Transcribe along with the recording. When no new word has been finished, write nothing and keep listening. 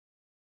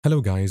Hello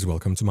guys,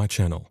 welcome to my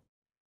channel.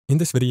 In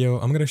this video,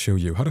 I'm going to show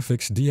you how to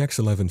fix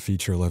DX11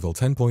 feature level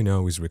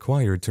 10.0 is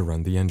required to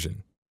run the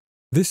engine.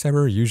 This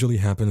error usually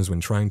happens when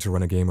trying to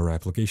run a game or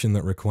application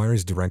that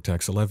requires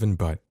DirectX 11,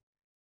 but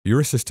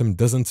your system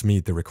doesn't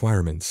meet the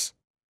requirements.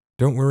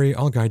 Don't worry,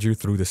 I'll guide you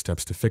through the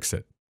steps to fix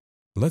it.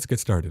 Let's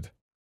get started.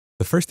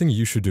 The first thing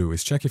you should do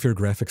is check if your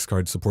graphics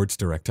card supports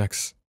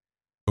DirectX.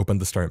 Open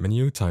the Start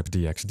menu, type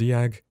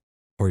DXDiag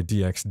or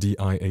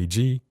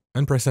DXDiag,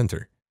 and press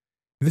Enter.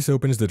 This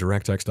opens the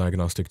DirectX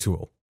diagnostic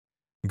tool.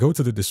 Go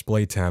to the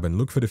Display tab and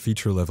look for the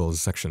Feature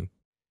Levels section.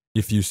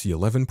 If you see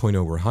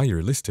 11.0 or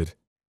higher listed,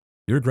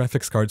 your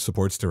graphics card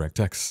supports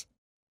DirectX.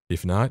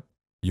 If not,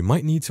 you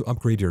might need to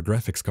upgrade your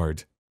graphics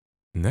card.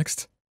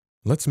 Next,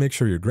 let's make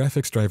sure your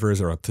graphics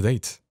drivers are up to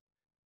date.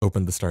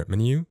 Open the Start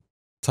menu,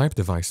 type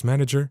Device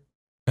Manager,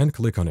 and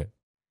click on it.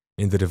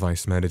 In the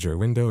Device Manager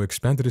window,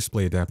 expand the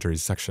Display Adapters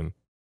section.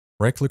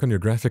 Right-click on your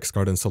graphics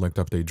card and select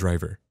Update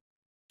Driver.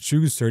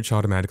 Choose Search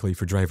Automatically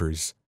for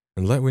drivers,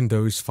 and let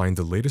Windows find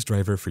the latest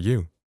driver for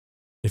you.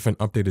 If an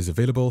update is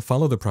available,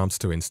 follow the prompts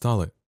to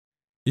install it.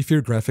 If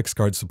your graphics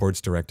card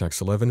supports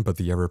DirectX 11 but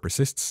the error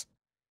persists,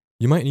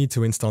 you might need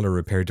to install or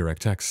repair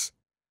DirectX.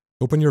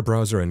 Open your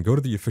browser and go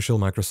to the official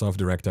Microsoft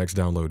DirectX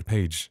download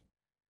page.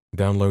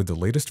 Download the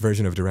latest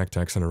version of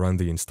DirectX and run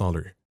the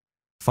installer.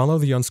 Follow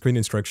the on-screen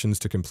instructions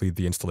to complete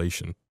the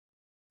installation.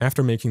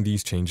 After making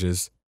these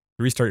changes,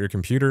 restart your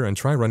computer and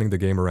try running the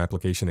game or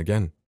application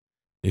again.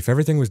 If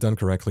everything was done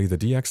correctly, the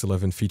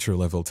DX11 feature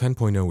level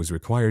 10.0 is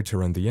required to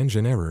run the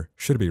engine error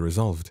should be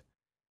resolved,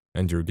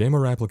 and your game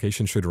or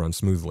application should run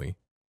smoothly.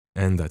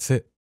 And that's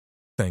it.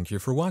 Thank you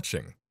for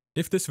watching.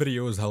 If this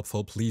video is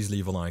helpful, please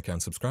leave a like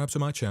and subscribe to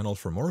my channel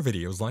for more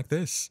videos like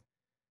this.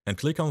 And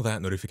click on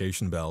that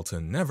notification bell to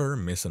never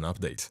miss an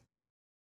update.